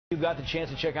you've got the chance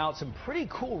to check out some pretty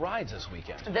cool rides this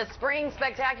weekend. The Spring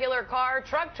Spectacular Car,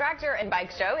 Truck, Tractor, and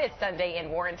Bike Show is Sunday in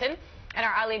Warrenton. And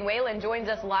our Eileen Whalen joins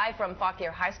us live from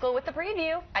Fauquier High School with the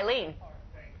preview. Eileen.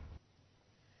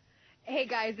 Hey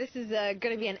guys, this is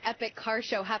going to be an epic car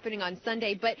show happening on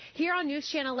Sunday, but here on News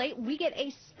Channel 8, we get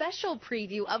a special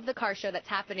preview of the car show that's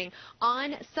happening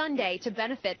on Sunday to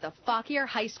benefit the Fauquier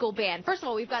High School Band. First of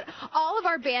all, we've got all of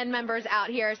our band members out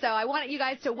here, so I want you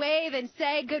guys to wave and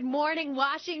say good morning,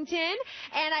 Washington.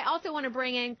 And I also want to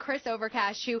bring in Chris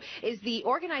Overcash, who is the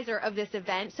organizer of this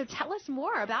event, so tell us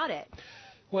more about it.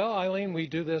 Well, Eileen, we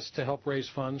do this to help raise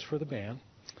funds for the band.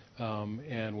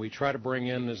 And we try to bring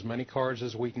in as many cars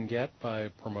as we can get by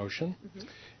promotion,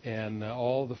 and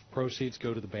all the proceeds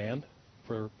go to the band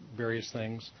for various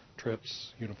things,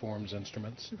 trips, uniforms,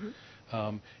 instruments.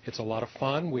 It's a lot of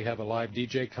fun. We have a live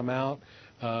DJ come out.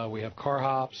 We have car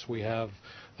hops. We have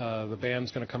the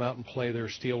band's going to come out and play their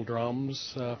steel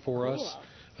drums for us.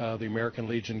 The American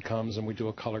Legion comes and we do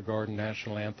a color guard and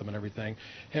national anthem and everything,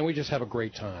 and we just have a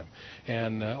great time,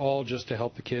 and all just to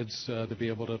help the kids to be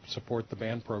able to support the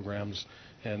band programs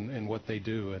and what they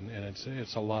do, and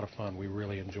it's a lot of fun. We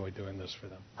really enjoy doing this for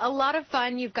them. A lot of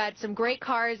fun. You've got some great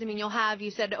cars. I mean, you'll have, you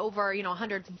said, over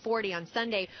 140 on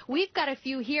Sunday. We've got a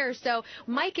few here. So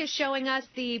Mike is showing us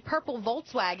the purple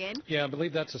Volkswagen. Yeah, I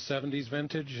believe that's a 70s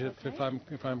vintage, if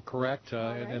I'm correct.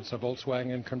 Right. And it's a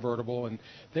Volkswagen convertible, and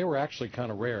they were actually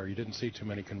kind of rare. You didn't see too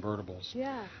many convertibles.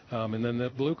 Yeah. And then the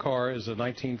blue car is a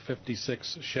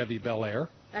 1956 Chevy Bel Air.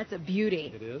 That's a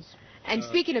beauty. It is. And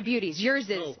speaking of beauties, yours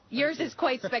is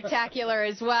quite spectacular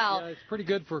as well. Yeah, it's pretty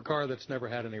good for a car that's never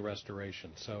had any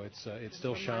restoration. So it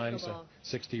still shines, a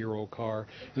 60-year-old car.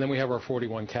 And then we have our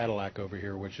 41 Cadillac over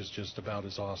here, which is just about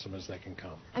as awesome as they can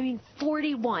come. I mean,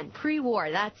 41 pre-war.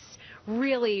 That's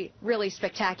really, really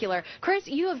spectacular. Chris,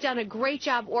 you have done a great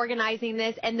job organizing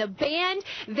this, and the band,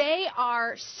 they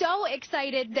are so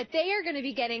excited that they are going to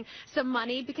be getting some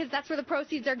money because that's where the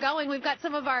proceeds are going. We've got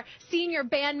some of our senior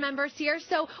band members here.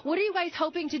 So what are you guys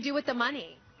hoping to do with the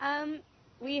money?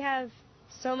 We have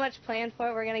so much planned for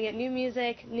it. We're going to get new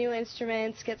music, new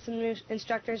instruments, get some new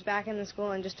instructors back in the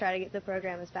school, and just try to get the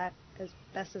program as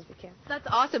best as we can. That's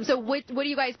awesome. So what do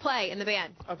you guys play in the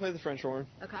band? I play the French horn.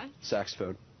 Okay.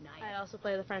 Saxophone. Nice. I also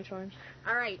play the French horn.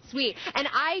 All right, sweet. And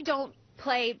I don't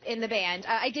play in the band.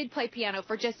 I did play piano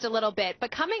for just a little bit,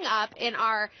 but coming up in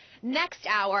our next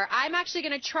hour, I'm actually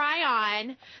going to try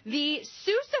on the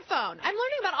sousaphone. I'm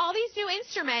learning about all these new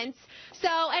instruments.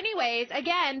 So anyways,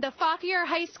 again, the Fauquier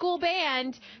High School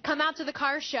Band come out to the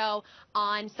car show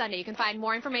on Sunday. You can find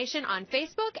more information on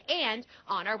Facebook and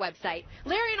on our website.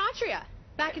 Larry and Autria,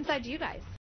 back inside to you guys.